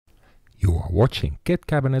watching Kit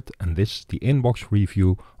Kabinet, and this is the inbox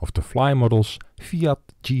review of the Fly Models Fiat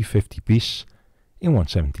G.50 piece in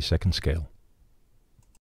 1/72 scale.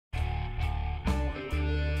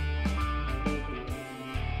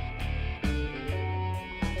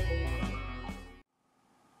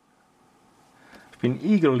 I've been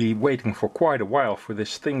eagerly waiting for quite a while for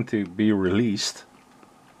this thing to be released,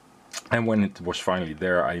 and when it was finally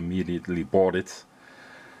there I immediately bought it,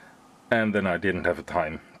 and then I didn't have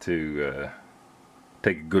time to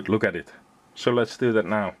take a good look at it. So let's do that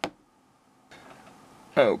now.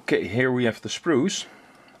 Okay, here we have the sprues,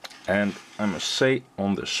 and I must say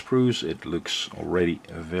on the sprues it looks already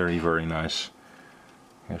very nice.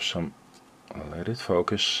 Here's some, let it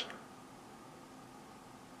focus,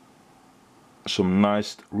 some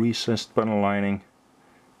nice recessed panel lining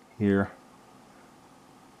here.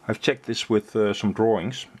 I've checked this with some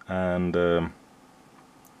drawings, and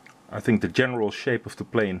I think the general shape of the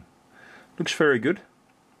plane looks very good.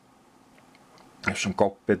 There's some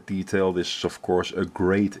cockpit detail. This is of course a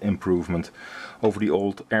great improvement over the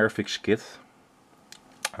old Airfix kit.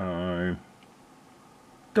 I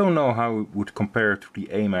don't know how it would compare to the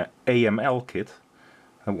AML kit.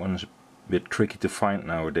 That one's a bit tricky to find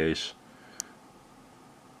nowadays.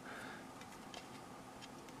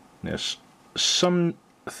 There's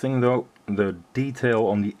something though, the detail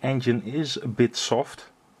on the engine is a bit soft.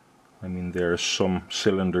 I mean, there's some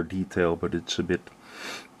cylinder detail, but it's a bit,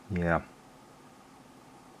 yeah,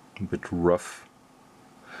 a bit rough.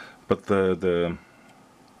 But the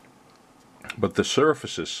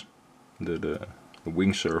surfaces, the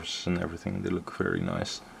wing surfaces and everything, they look very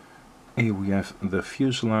nice. Here we have the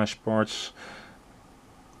fuselage parts,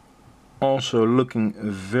 also looking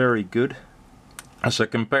very good. As I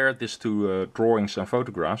compared this to drawings and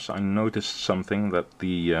photographs, I noticed something, that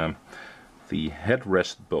the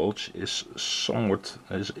headrest bulge is somewhat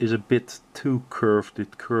is a bit too curved.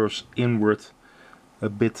 It curves inward a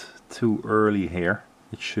bit too early here.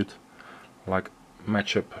 It should like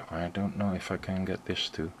match up. I don't know if I can get this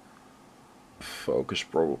to focus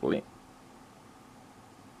properly.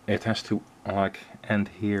 It has to like end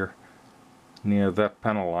here near that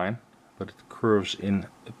panel line, but it curves in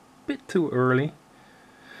a bit too early.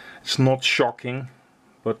 It's not shocking,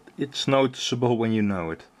 but it's noticeable when you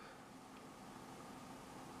know it.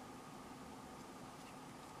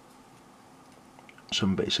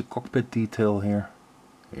 Some basic cockpit detail here.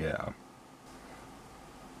 Yeah.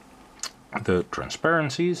 The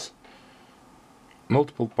transparencies,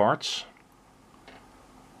 multiple parts,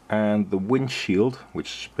 and the windshield, which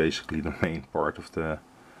is basically the main part of the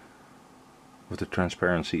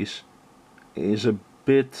transparencies, is a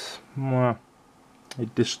bit,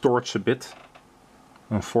 it distorts a bit,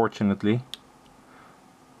 unfortunately,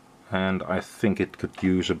 and I think it could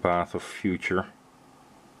use a bath of future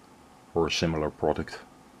or a similar product.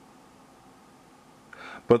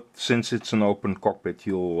 But since it's an open cockpit,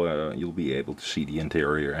 you'll be able to see the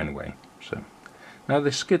interior anyway. So now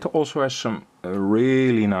this kit also has some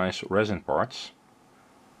really nice resin parts.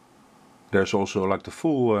 There's also like the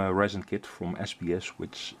full resin kit from SBS,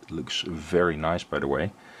 which looks very nice, by the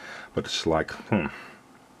way, but it's like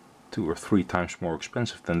 2 or 3 times more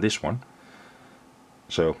expensive than this one.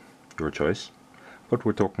 So your choice. But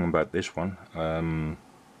we're talking about this one.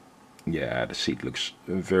 Yeah, the seat looks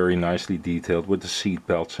very nicely detailed with the seat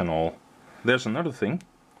belts and all. There's another thing.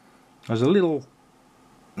 There's a little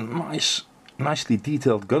nicely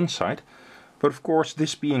detailed gun sight, but of course,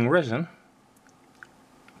 this being resin,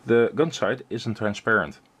 the gun sight isn't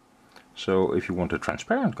transparent. So if you want a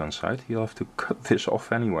transparent gun sight, you'll have to cut this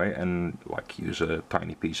off anyway and like use a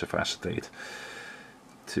tiny piece of acetate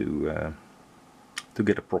to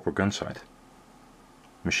get a proper gun sight.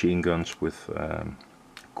 Machine guns with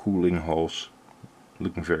cooling holes,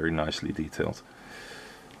 looking very nicely detailed.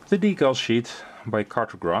 The decal sheet by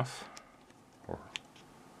Cartograph.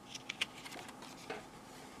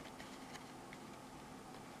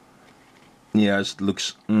 Yes, it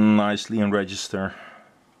looks nicely in register.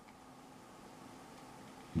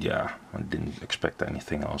 Yeah, I didn't expect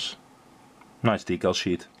anything else. Nice decal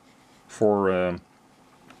sheet. For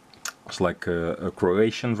it's like a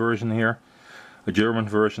Croatian version here, a German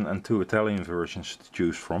version and 2 Italian versions to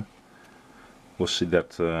choose from. We'll see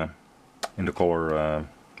that in the color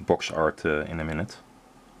box art in a minute.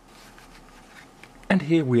 And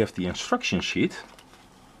here we have the instruction sheet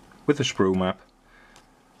with the sprue map,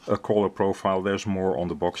 a color profile. There's more on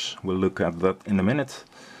the box, we'll look at that in a minute.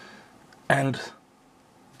 And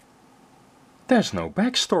there's no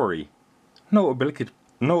backstory, no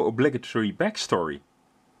obligatory backstory,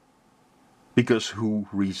 because who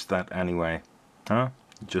reads that anyway? Huh?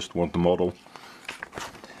 You just want the model.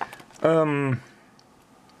 Yeah,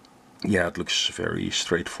 it looks very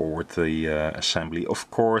straightforward, the assembly. Of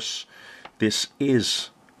course, this is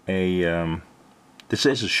a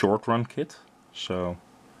short run kit, so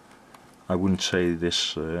I wouldn't say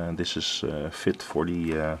this is fit for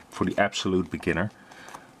the absolute beginner.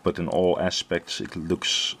 But in all aspects, it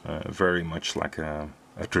looks very much like a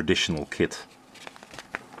traditional kit.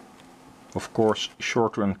 Of course,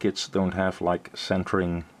 short run kits don't have like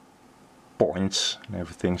centering points and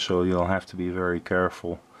everything, so you'll have to be very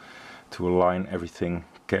careful to align everything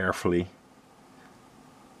carefully.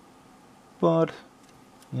 But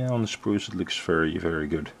yeah, on the sprues it looks very, very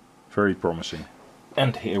good, very promising.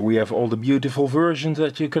 And here we have all the beautiful versions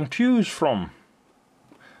that you can choose from.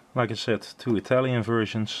 Like I said, 2 Italian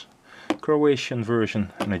versions, Croatian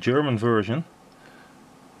version and a German version.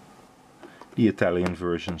 The Italian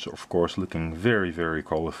versions, of course, looking very, very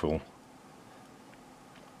colorful.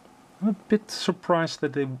 I'm a bit surprised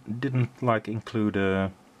that they didn't like include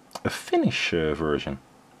a Finnish version,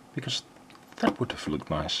 because that would have looked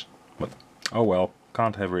nice. But oh well,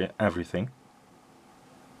 can't have everything.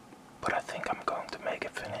 But I think I'm going to make a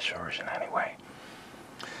Finnish version anyway.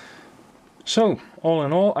 So, all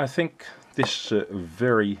in all, I think this is a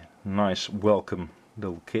very nice, welcome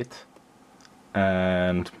little kit.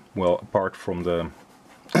 And well, apart from the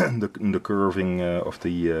the curving of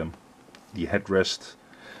the headrest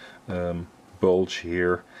bulge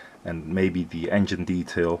here, and maybe the engine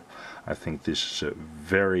detail, I think this is a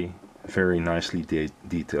very, very nicely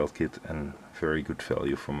detailed kit and very good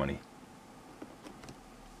value for money.